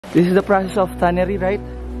This is the process of tannery, right?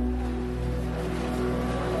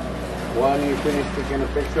 When you finish taking a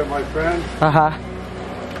picture, my friend,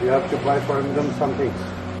 you have to buy for them something.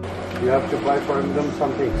 You have to buy for them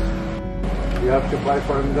something. You have to buy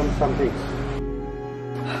for them something.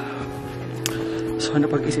 So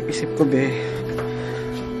napag-isip-isip ko, be,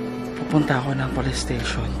 pupunta ako ng police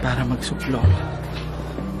station para magsuplong.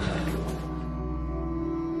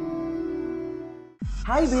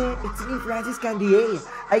 Hi be, it's me Francis Candiyey.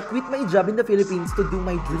 I quit my job in the Philippines to do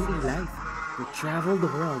my dream in life, to travel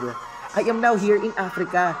the world. I am now here in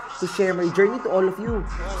Africa to share my journey to all of you.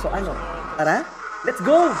 So ano, tara, let's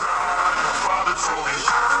go!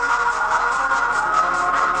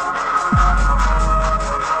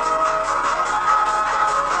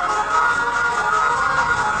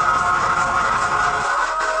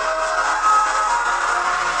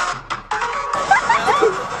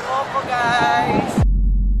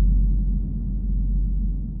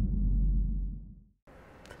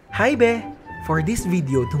 Hi be! For this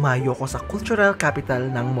video, tumayo ko sa cultural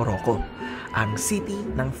capital ng Morocco, ang city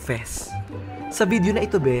ng Fez. Sa video na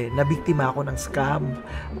ito be, nabiktima ako ng scam.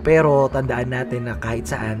 Pero tandaan natin na kahit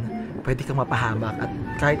saan, pwede kang mapahamak. At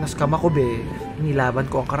kahit na-scam ako be, inilaban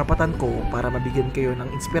ko ang karapatan ko para mabigyan kayo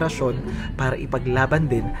ng inspirasyon para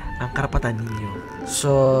ipaglaban din ang karapatan ninyo.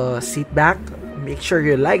 So, sit back, make sure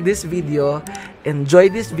you like this video,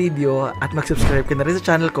 enjoy this video, at mag-subscribe ka na rin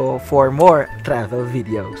sa channel ko for more travel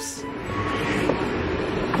videos.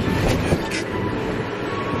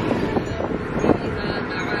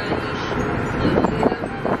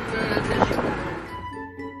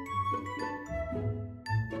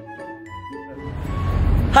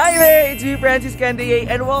 Hi be! It's me Francis Candiyey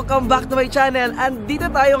and welcome back to my channel. And dito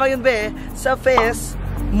tayo ngayon be sa Fez,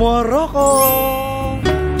 Morocco!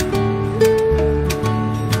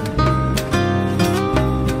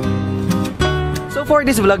 So for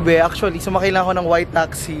this vlog be, actually sumakay lang ako ng white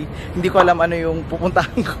taxi. Hindi ko alam ano yung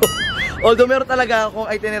pupuntahan ko. Although meron talaga akong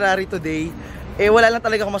itinerary today, wala lang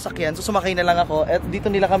talaga akong masakyan. So sumakay na lang ako at dito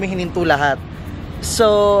nila kami hininto lahat.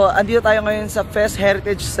 So, andito tayo ngayon sa Fez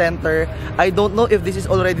Heritage Center. I don't know if this is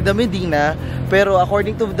already the Medina, pero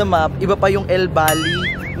according to the map, iba pa yung El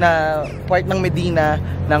Bali na part ng Medina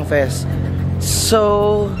ng Fez.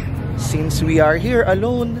 So, since we are here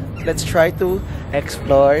alone, let's try to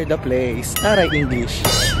explore the place. Taray English.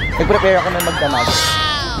 Nag-prepare ako na magdamag.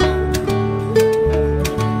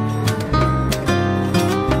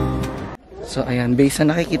 So, ayan, based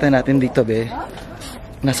na nakikita natin dito, be,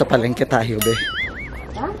 nasa palengke tayo, be.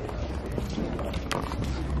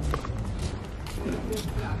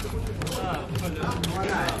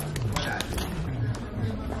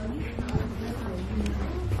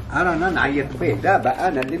 Ayan,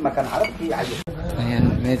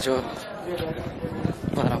 medyo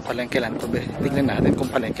parang palengke lang to be. Tignan natin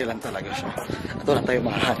kung palengke lang talaga siya. At wala tayo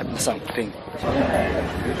makahanap na something.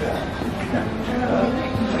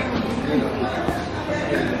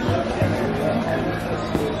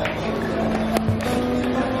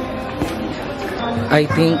 I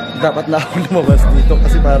think dapat na ako lumabas dito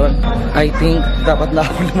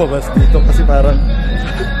kasi parang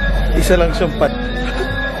isa lang siyang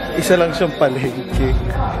palengke.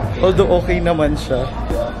 Although okay naman siya.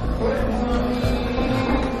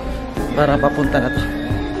 Parang papunta na to.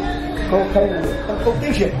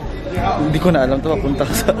 Hindi ko na alam to papunta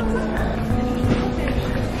sa.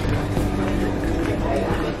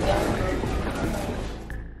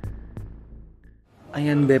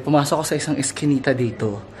 Ayan be, pumasok ako sa isang eskinita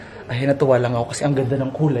dito. Ay, natuwa lang ako kasi ang ganda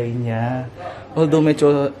ng kulay niya. Although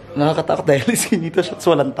medyo nakakatakot dahil eskinita siya at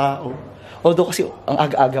walang tao. Although kasi ang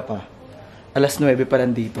aga-aga pa. Alas 9 pa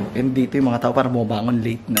lang dito. And dito yung mga tao parang bumabangon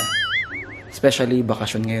late na. Especially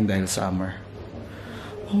bakasyon ngayon dahil summer.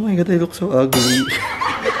 Oh my God, I look so ugly.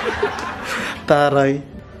 Taray.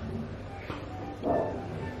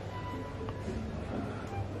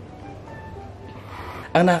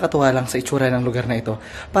 Ang nakakatuwa lang sa itsura ng lugar na ito,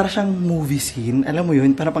 para siyang movie scene. Alam mo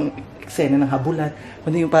yun, parang pang eksena ng habulan.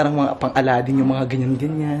 Kundi yung parang mga pang-Aladdin, yung mga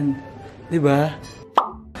ganyan-ganyan. Diba?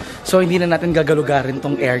 So, hindi na natin gagalugarin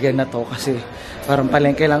tong area na to kasi parang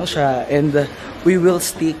palengke lang siya. And we will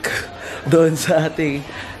stick doon sa ating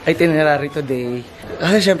itinerary today.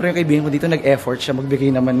 Kasi syempre yung kaibigan ko dito nag-effort siya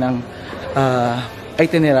magbigay naman ng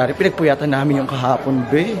itinerary. Pinagpuyatan namin yung kahapon,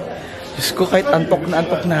 be. Diyos ko, kahit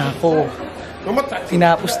antok na ako.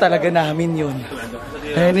 Tinapos talaga namin yun.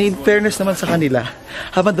 And in fairness naman sa kanila,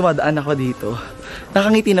 habang dumadaan ako dito,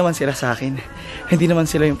 nakangiti naman sila sa akin. Hindi naman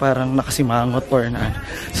sila yung parang nakasimangot or na.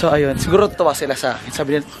 So ayun, siguro tatawa sila sa akin.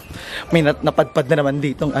 Sabi nila, may napadpad na naman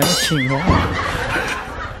ditong chingo.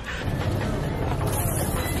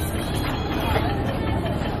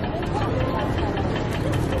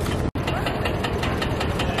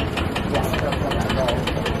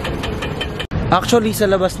 Actually, sa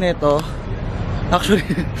labas nito,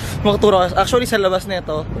 actually sa labas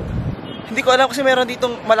nito, hindi ko alam kasi meron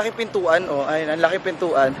ditong malaking pintuan, oh, ayun, ang laking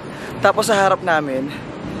pintuan. Tapos sa harap namin,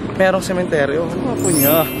 merong sementeryo. Ano po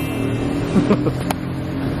niya?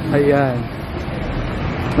 Ayan.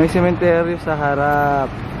 May sementeryo sa harap.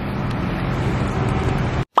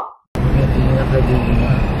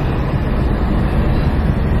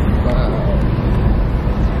 Wow.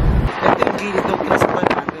 Ito yung gilid ng pinasapan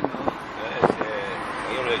natin, no?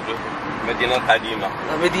 Medina Kadima.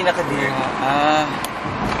 Medina Kadima.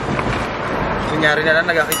 Kunyari na lang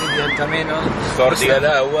nagkakitindihan kami, no? الصور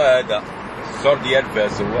ديالها هو هذا. الصور ديال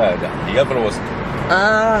فاس هو هذا. هي في الوسط.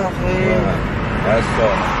 Okay. هذا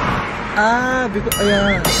الصور.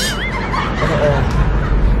 Ayan. Oo.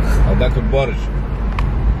 هذاك البرج.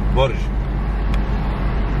 برج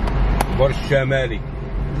الشمالي.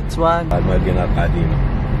 That's one. المدينة القديمة.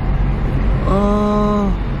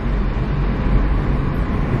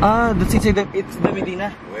 That's inside it's the Medina?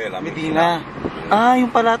 Oui, la Medina. Yung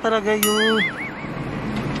pala talaga yun.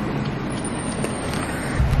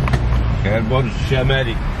 البرج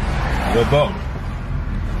الشمالي. Le Borj.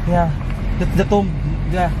 Yeah. That's the tomb.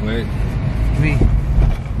 Yeah. Oui. Oui.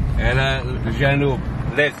 إلى الجنوب.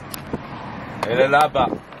 l'est. إلى là-bas.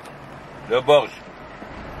 Le Borj.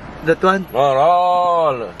 That one?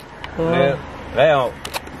 Non. Léon.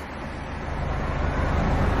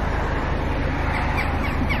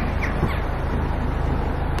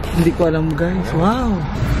 Hindi ko alam, guys. Wow.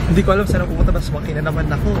 Hindi ko alam saan ako pumunta. Mas makina naman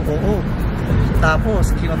ako. Oo.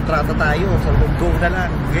 Tapos, kinontrata tayo. So, go na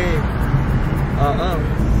lang. Okay. Oo.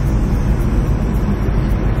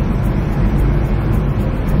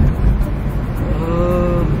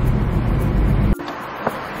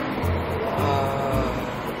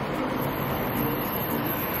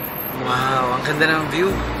 Wow. Ang ganda ng view.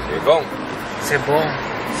 C'est bon. C'est bon.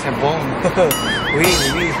 C'est bon. Oui,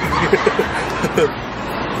 oui.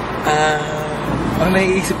 Ang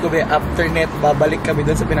naiisip ko ba, after net, babalik kami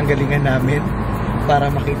doon sa pinanggalingan namin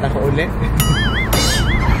para makita ko ulit.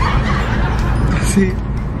 Kasi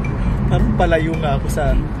parang palayo nga ako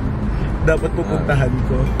sa dapat pupuntahan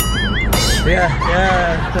ko. Yeah.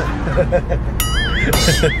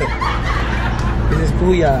 This is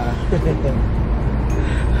Kuya.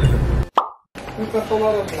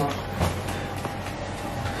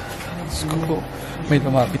 Let's go. May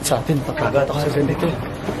lumapit sa atin. Pagkagat ako sa ganito.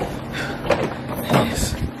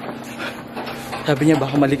 Yes. Sabi niya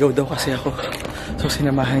baka maligaw daw kasi ako. So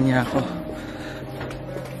sinamahan niya ako.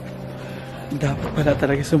 Dapat pala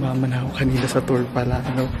talaga sumama na ako kanina sa tour pala,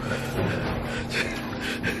 no?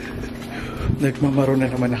 Nagmamaro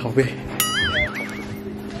na naman ako, eh.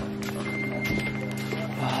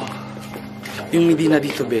 Wow. Yung Medina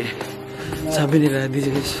dito, be. Sabi nila,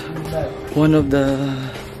 this is one of the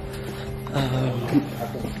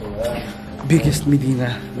biggest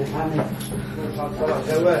Medina.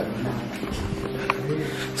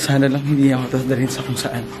 Sana lang hindi ako dadalhin sa kung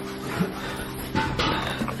saan.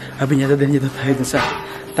 Sabi niya, dadalhin niya tayo dun sa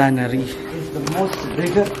tannery. It's the most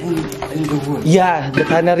bigger in the world. Yeah, the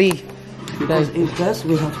tannery. Because in Fes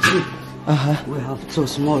we have three. We have two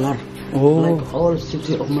smaller. Oh. Like all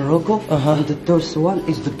city of Morocco. And the third one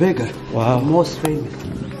is the bigger. Wow. The most famous.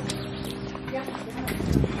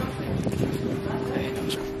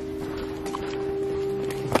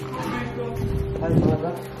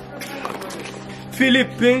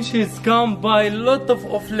 Philippines is come by lot of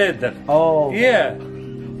leather. Oh. Yeah.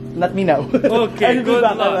 Not me now. Okay, I'll be good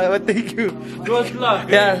back. luck. Thank you. Good luck.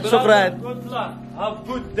 Yeah, brother. shukran. Good luck. Have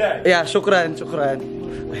good day. Yeah, shukran.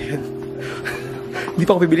 Ayan. Hindi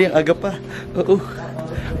pa ako bibili, ang aga pa. Oo.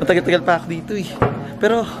 Matagal-tagal pa ako dito, eh.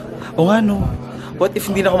 Pero, nga no. What if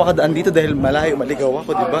hindi na ako makadaan dito dahil malayo, maligaw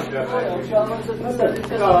ako, di ba?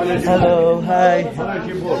 Hello, hi.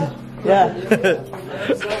 Yeah.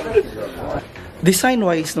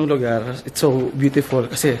 Design-wise ng lugar, it's so beautiful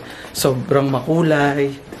kasi sobrang makulay.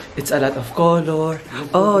 It's a lot of color.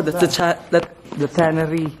 Oh, that's the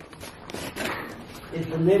tannery. It's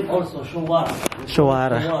the name also Shawara.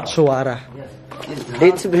 Shawara. Yes.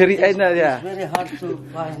 It's very, yeah. It's very hard to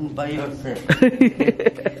find by yourself.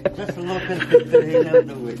 Just local people here know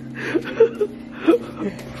the way.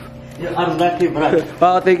 You are lucky, brother.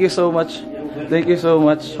 Oh, thank you so much. Thank you so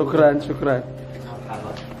much. Shukran.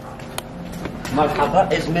 Marhaba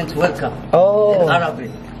is meant welcome. Oh. In Arabic.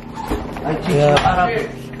 I teach you Arabic.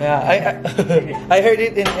 Yeah, I heard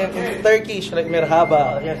it in Turkish, like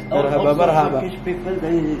merhaba. Yes. Marhaba. Turkish people,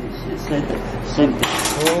 they say the same thing.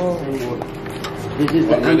 Oh. Same word. This is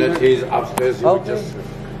the 1 minute, he's upstairs. He would Okay. just,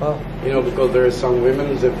 Oh. because there are some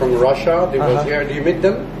women from Russia. They was here. Do you meet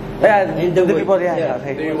them? Yeah, In the wood. people, yeah. Yeah.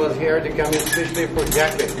 Okay. They was here to come in especially for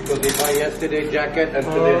jacket because they buy yesterday jacket and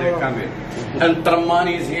today they come in. And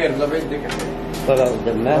Tramani is here. Follow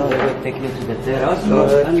the man, they will take you to the terrace.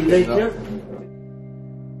 And later,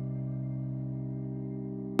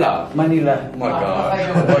 Manila. Oh my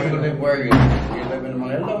gosh. Where you live? Where you live? You live in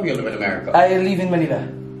Manila or you live in America? I live in Manila.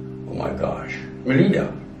 Oh my gosh.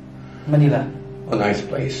 Manila. Manila. A nice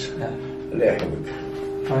place. Yeah. There.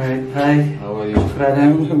 Alright, hi. How are you?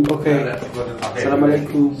 Radam, okay. Okay.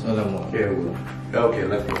 Assalamualaikum. Okay,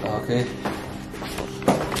 let's go. Okay.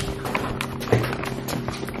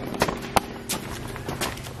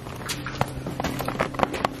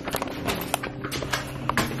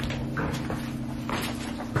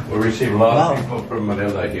 We receive a lot of people from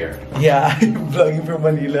Manila here. Yeah, I'm vlogging from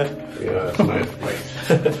Manila. Yeah, it's a nice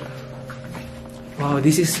place. Wow,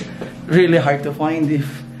 this is really hard to find if...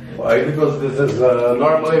 Why? Because this is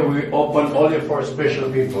normally we open only for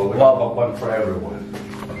special people. We don't open for everyone.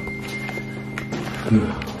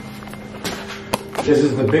 This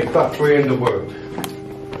is the big factory in the world.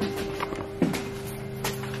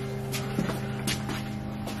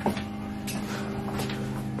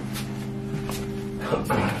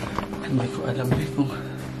 Hindi ko alam kung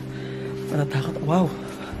matatakot. Wow.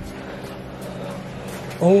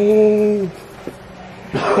 Oh,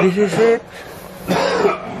 this is it.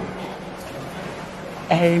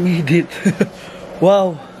 I made it.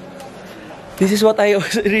 Wow. This is what I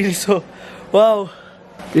really saw. Wow.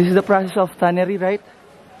 This is the process of tannery, right?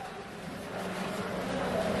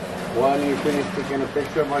 When you finish taking a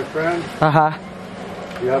picture, my friend, Aha.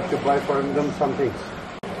 you have to buy for them some things.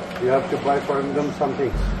 You have to buy for them some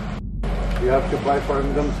things. You have to buy for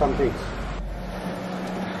them some things.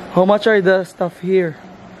 How much are the stuff here?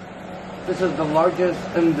 This is the largest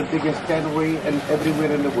and the biggest tannery and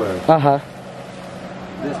everywhere in the world. Aha.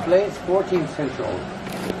 This place, 14th century old.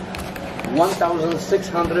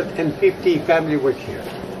 1,650 family work here.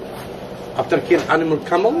 After kill animal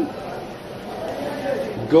camel,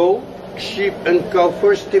 goat, sheep and cow.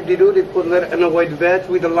 First step they do, they put it in a white vat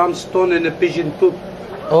with a limestone and a pigeon poop.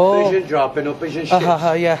 Oh. Pigeon drop and a pigeon shit.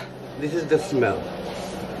 Aha, yeah. This is the smell.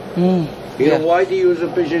 Mm. You know why they use a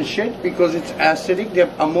pigeon shit? Because it's acidic, they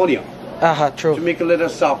have ammonia Aha, true. to make it a little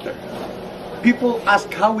softer. People ask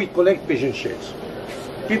how we collect pigeon shits.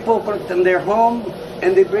 People collect them in their home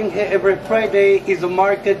and they bring here every Friday is a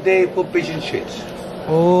market day for pigeon shits.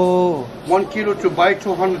 Oh. 1 kilo to buy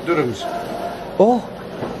 200 dirhams. Oh.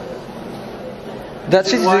 That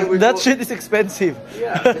This is why we that go- shit is expensive.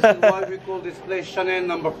 Yeah, this is why we call this place Chanel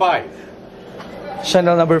number 5.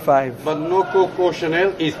 Chanel number 5. But no Coco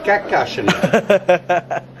Chanel is Caca Chanel.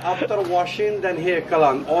 After washing, then here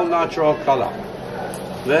kalan, all natural color.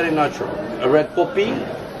 Very natural. A red poppy,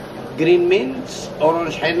 green mint,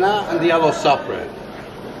 orange henna, and the yellow saffron.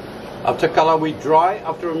 After color we dry,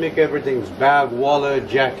 after we make everything, bag, wallet,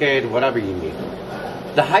 jacket, whatever you need.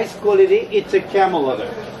 The highest quality, it's a camel leather.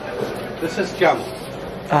 This is camel.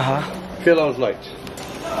 Aha. Feel out light.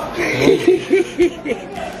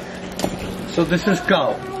 So this is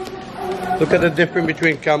cow. Look at the difference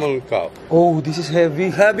between camel and cow. Oh, this is heavy.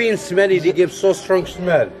 Heavy and smelly, they give so strong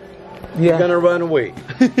smell. You're Yeah. gonna run away.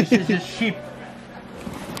 This is a sheep.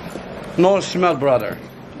 No smell, brother.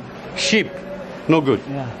 Sheep, no good.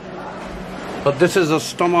 Yeah. But this is the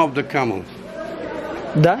stomach of the camel.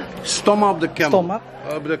 The Stomach of the camel. Stomach?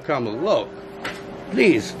 Of the camel. Look.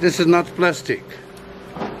 Please, this is not plastic.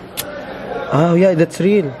 Oh yeah, that's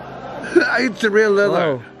real. It's real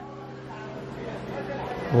leather. Wow.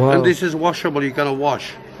 Wow. And this is washable, you can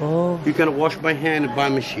wash. Oh. You can wash by hand, by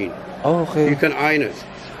machine. Oh, okay. You can iron it.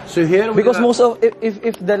 So here we Because got most of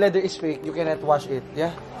if the leather is fake, you cannot wash it.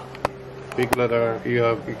 Yeah. big leather you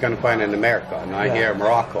can find in America, not Yeah. here in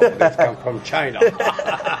Morocco. That's come from China.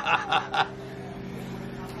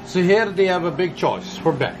 So here they have a big choice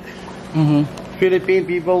for back. Mm-hmm. Philippine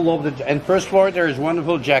people love the and first floor there is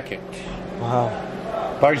wonderful jacket. Wow.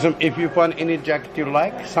 For example, if you find any jacket you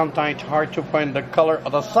like, sometimes it's hard to find the color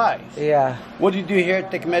or the size. Yeah. What do you do here?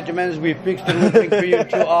 Take measurements, we fix the whole thing for you in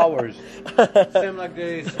 2 hours. Same like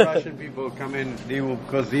these Russian people come in, they will,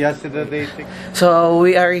 because yesterday they take. So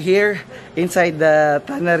we are here inside the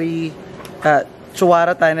tannery,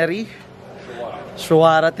 Shuwara Tannery.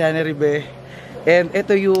 Shuwara Tannery be. And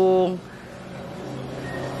ito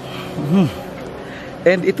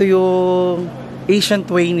yung ancient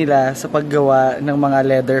way nila sa paggawa ng mga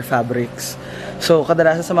leather fabrics. So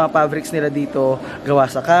kadalasan sa mga fabrics nila dito gawa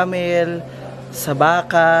sa camel, sa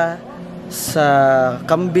baka, sa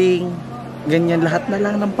kambing, ganyan, lahat na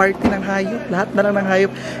lang ng party ng hayop, lahat na lang ng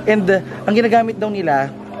hayop. And ang ginagamit daw nila,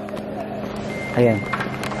 ayan,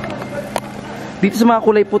 Dito sa mga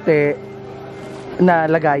kulay puti na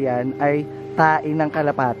lagayan ay tae ng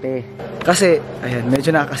kalapate. Kasi, ayan, medyo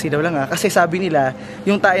nakakasidaw lang ha. Kasi sabi nila,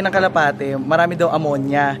 yung tae ng kalapate, marami daw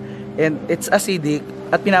ammonia. And it's acidic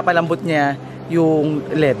at pinapalambot niya yung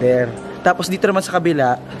leather. Tapos dito naman sa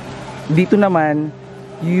kabila, dito naman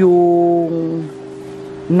yung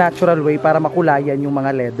natural way para makulayan yung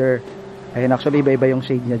mga leather. Ayan, actually iba-iba yung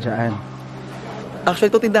shade niya dyan.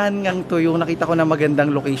 Actually, ito tindahan ngang to yung nakita ko na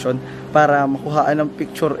magandang location para makuhaan ng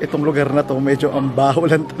picture itong lugar na to. Medyo ang baho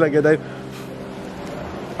lang talaga dahil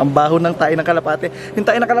ang baho ng tae ng kalapate. Yung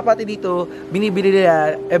tae ng kalapate dito, binibili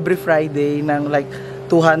nila every Friday ng like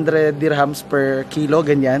 200 dirhams per kilo,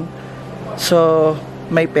 ganyan. So,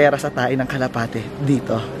 may pera sa tae ng kalapate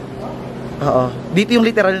dito. Oo. Dito yung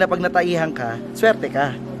literal na pag nataihan ka, swerte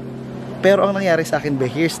ka. Pero ang nangyari sa akin,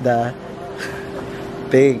 here's the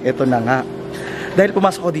thing. Ito na nga. Dahil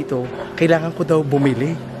pumasok ko dito, kailangan ko daw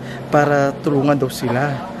bumili para tulungan daw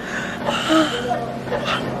sila.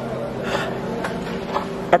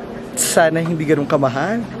 At sana hindi ganun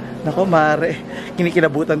kamahal. Nako, mare,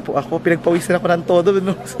 kinikilabutan po ako. Pinagpawisan ako ng todo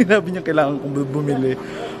nung sinabi niya kailangan kong bumili.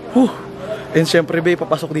 And syempre, babe,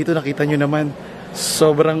 papasok dito, nakita nyo naman,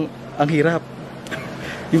 sobrang ang hirap.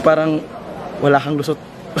 Yung parang wala kang lusot.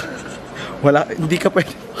 Hindi ka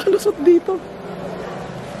pwede makalusot dito.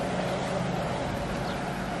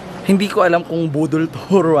 Hindi ko alam kung budol to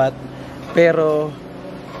or what, pero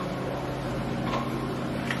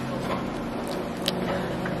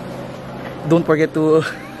don't forget to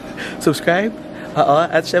subscribe.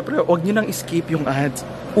 At syempre, huwag nyo nang skip yung ads.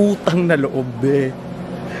 Utang na loob, eh.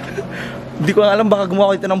 Hindi ko alam, baka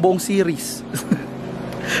gumawa ko ito ng buong series.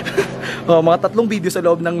 Mga 3 video sa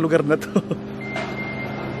loob ng lugar na to.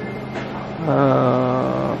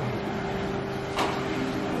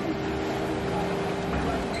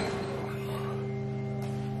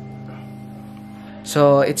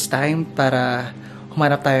 So, it's time para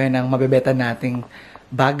humanap tayo ng mabebeta nating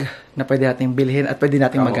bag na pwede nating bilhin at pwede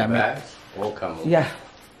nating magamit. Yeah.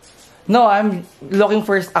 No, I'm looking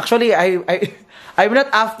first. Actually, I'm not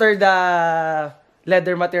after the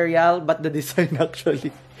leather material, but the design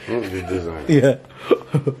actually. The design. Yeah.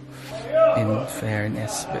 In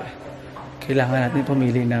fairness, kailangan natin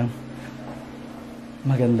pumili ng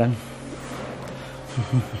magandang.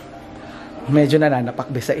 Medyo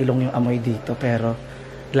nananapakbe sa ilong yung amoy dito, pero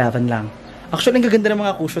laban lang. Actually, ang gaganda ng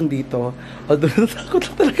mga cushion dito. Although, takot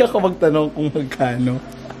lang talaga ako magtanong kung magkano.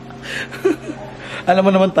 Alam mo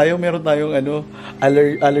naman tayo, meron tayong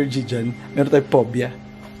allergy dyan. Meron tayong phobia.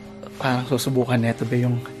 Parang susubukan neto ba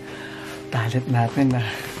yung talent natin na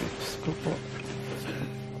po.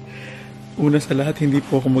 Una sa lahat, hindi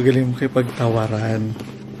po ako magaling makipagtawaran.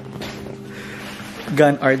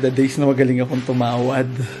 Gone are the days na magaling akong tumawad.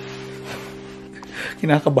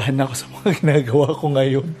 Kinakabahan na ako sa mga ginagawa ko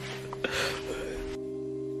ngayon.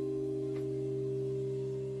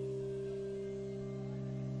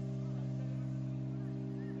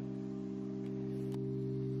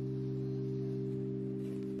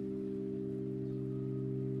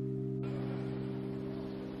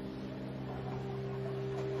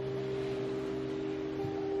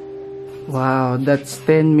 Wow, that's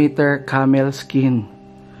 10-meter camel skin.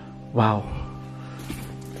 Wow.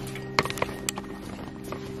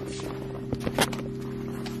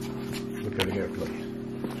 Look at here, please.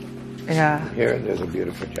 Yeah. Here, there's a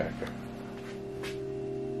beautiful jacket.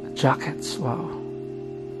 Jackets, wow.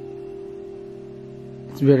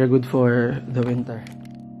 It's very good for the winter.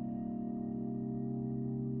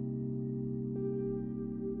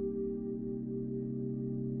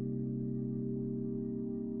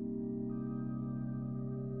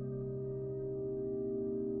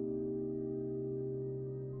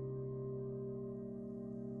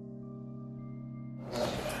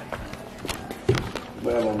 We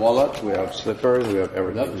have a wallet, we have slippers, we have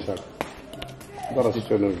everything. Bara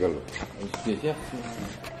stjärnor gulv.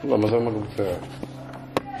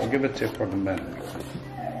 I'll give a tip for the men.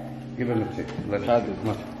 Give him a tip. Let him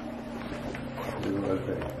much.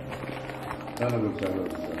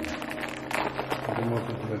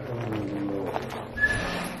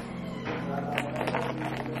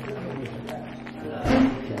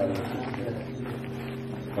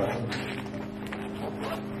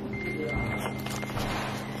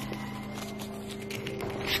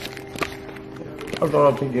 I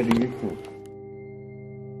thought I'd be getting it too.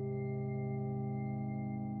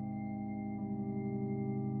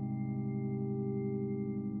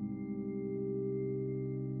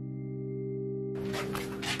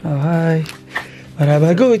 Oh, hi.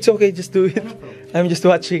 Go, it's okay, just do it. I'm just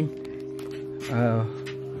watching.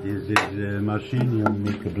 This is a machine you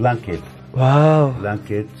make a blanket. Wow.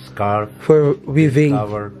 Blanket, scarf. For weaving.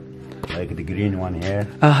 Cover, like the green one here.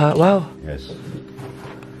 Wow. Yes.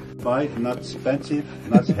 Buy, not expensive,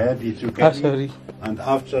 not heavy to carry. Sorry. And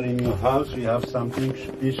after in your house, we have something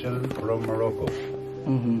special from Morocco.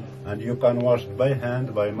 And you can wash by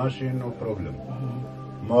hand, by machine, no problem.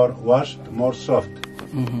 More washed, more soft.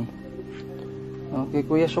 Okay,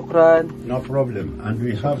 Kuya, shukran. No problem. And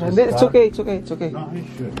we have the It's scarf. okay, it's okay, it's okay. No,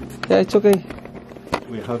 sure. Yeah, it's okay.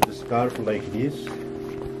 We have the scarf like this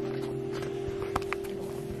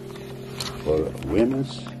for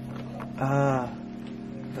women's, and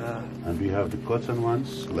we have the cotton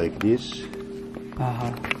ones like this.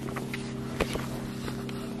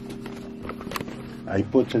 I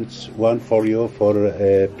put one for you for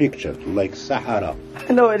a picture like Sahara.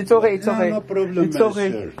 No, it's okay, it's okay. No problem, It's man,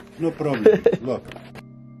 okay. sir. No problem. Look.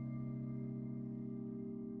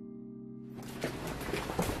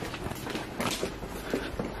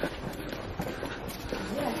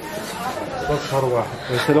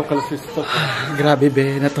 Grabe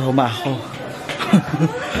be, natuhuma ako.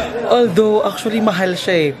 Although, actually mahal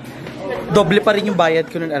siya eh. Doble pa rin yung bayad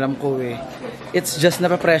ko nun, alam ko eh. It's just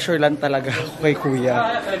napapressure lang talaga ako kay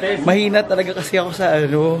Kuya. Mahina talaga kasi ako sa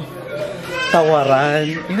tawaran.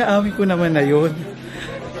 Inaamin ko naman na yun.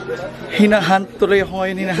 Hinahunt tuloy ako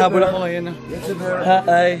ngayon, hinahabol ako ngayon.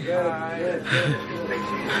 Hi.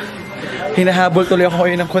 Hinahabol tuloy ako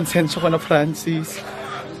ngayon ng konsensyo ko na Francis.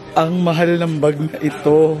 Ang mahal ng bag na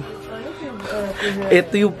ito.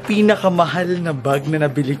 Ito yung pinakamahal na bag na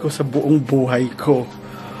nabili ko sa buong buhay ko.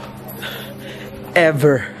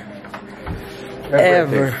 Ever.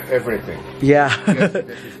 Everything. Yeah.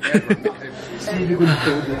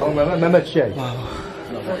 Wow.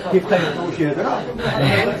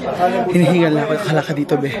 Hinihingal na ako. Akala ka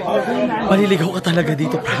dito, be. Maliligaw ka talaga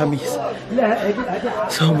dito, promise.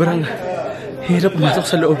 Sobrang hirap pumasok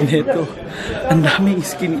sa loob nito. Ang daming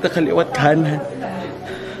iskinita kaliwat kanan.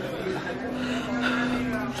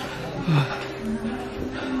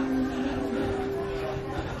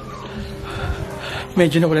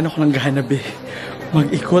 Medyo nawalan ako ng gana, be.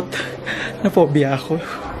 Mag-ikot. Naphobia ako.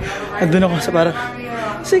 Andun ako sa parang,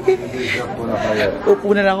 sige,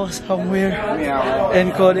 upo na lang ako somewhere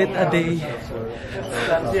and call it a day.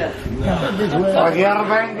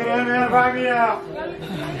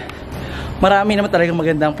 Marami naman talagang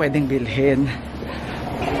magandang pwedeng bilhin.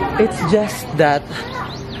 It's just that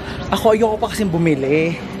ayoko pa kasing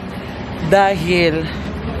bumili dahil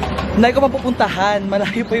hindi ko mapupuntahan.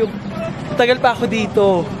 Malayo pa yung matagal pa ako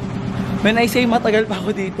dito. When I say matagal pa ako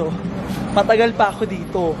dito, matagal pa ako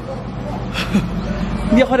dito.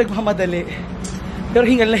 Hindi ako nagmamadali. Pero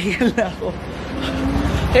hingal na ako.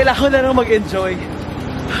 Kailangan ko na lang mag-enjoy.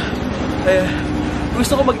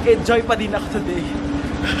 Gusto ko mag-enjoy pa din ako today.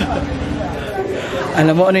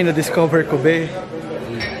 Alam mo ano yung na-discover ko, be?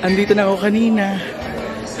 Andito na ako kanina.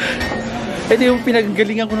 Ito yung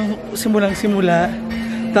pinagalingan ko ng simulang-simula.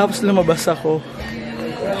 Tapos lumabas ako.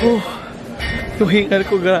 Yung hingal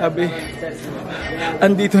ko, grabe.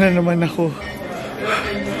 Andito na naman ako.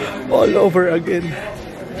 All over again.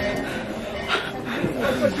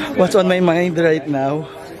 What's on my mind right now?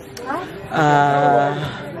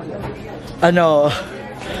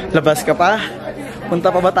 Labas ka pa? Punta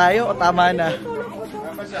pa ba tayo o tama na?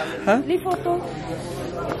 Ha? Les photos.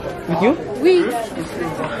 With you? Oui.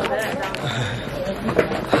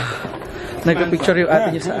 Nagpa-picture yung ate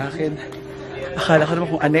niya sa akin. Akala ko naman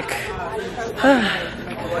kung anek.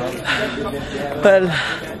 Well,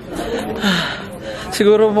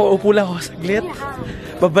 siguro mauupo lang ako saglit.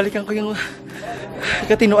 Babalikan ko yung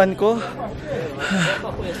katinuan ko.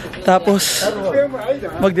 Tapos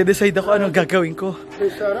magde-decide ako anong gagawin ko.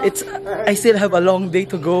 I still have a long day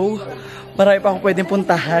to go. Marami pa akong pwedeng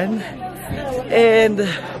puntahan. And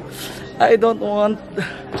I don't want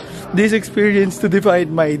this experience to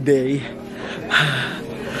define my day.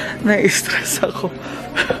 Na-stress ako.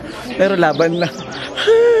 Pero laban lang.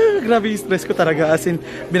 Grabe yung stress ko talaga. As in,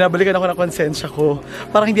 binabalikan ako ng konsensya ko.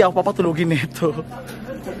 Parang hindi ako papatulugin nito.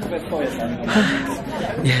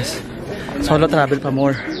 Yes. Solo travel pa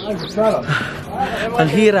more. Ang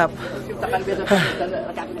hirap.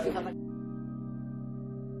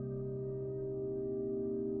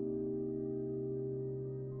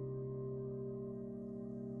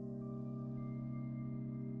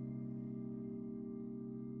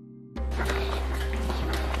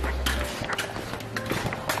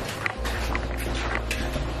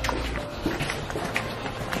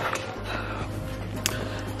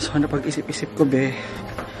 So, napag-isip-isip ko, be,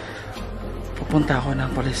 pupunta ako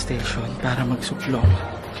ng police station para magsuplong.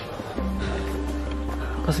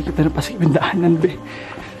 Pasikip na pasikip yung daanan, be.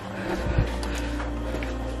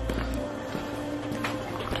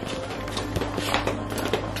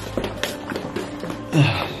 Hindi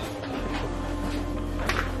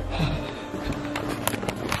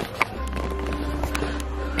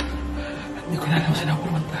ko na alam saan ako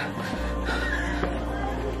pumunta.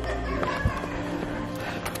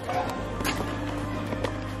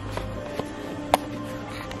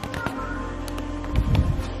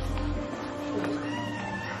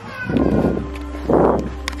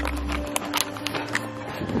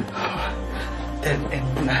 Dead end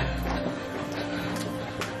na.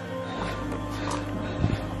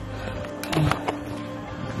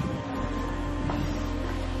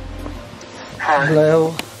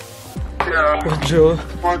 Hello. Yeah. Joe.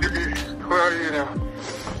 Where are you now?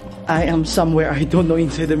 I am somewhere I don't know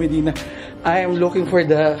inside the Medina. I am looking for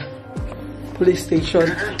the police station.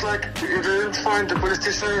 You didn't find the police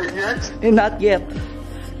station yet? Not yet.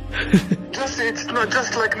 It's not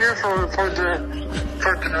just like near for the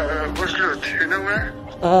bush loot. You know where?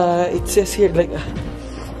 It says here like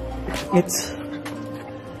it's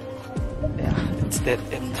dead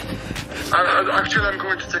end. Actually, I'm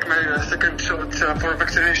going to take my second shot for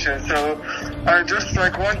vaccination, so I just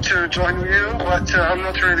want to join you, but I'm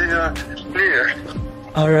not really near.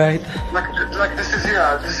 All right. This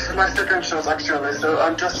is my second shot actually, so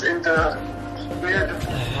I'm just in the near the.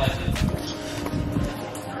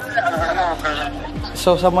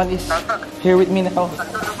 So someone is here with me now.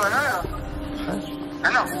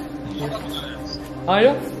 Hello.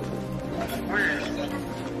 Ayo?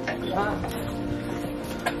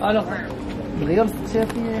 Ano? Leon, siya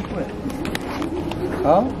here.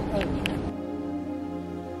 Huh?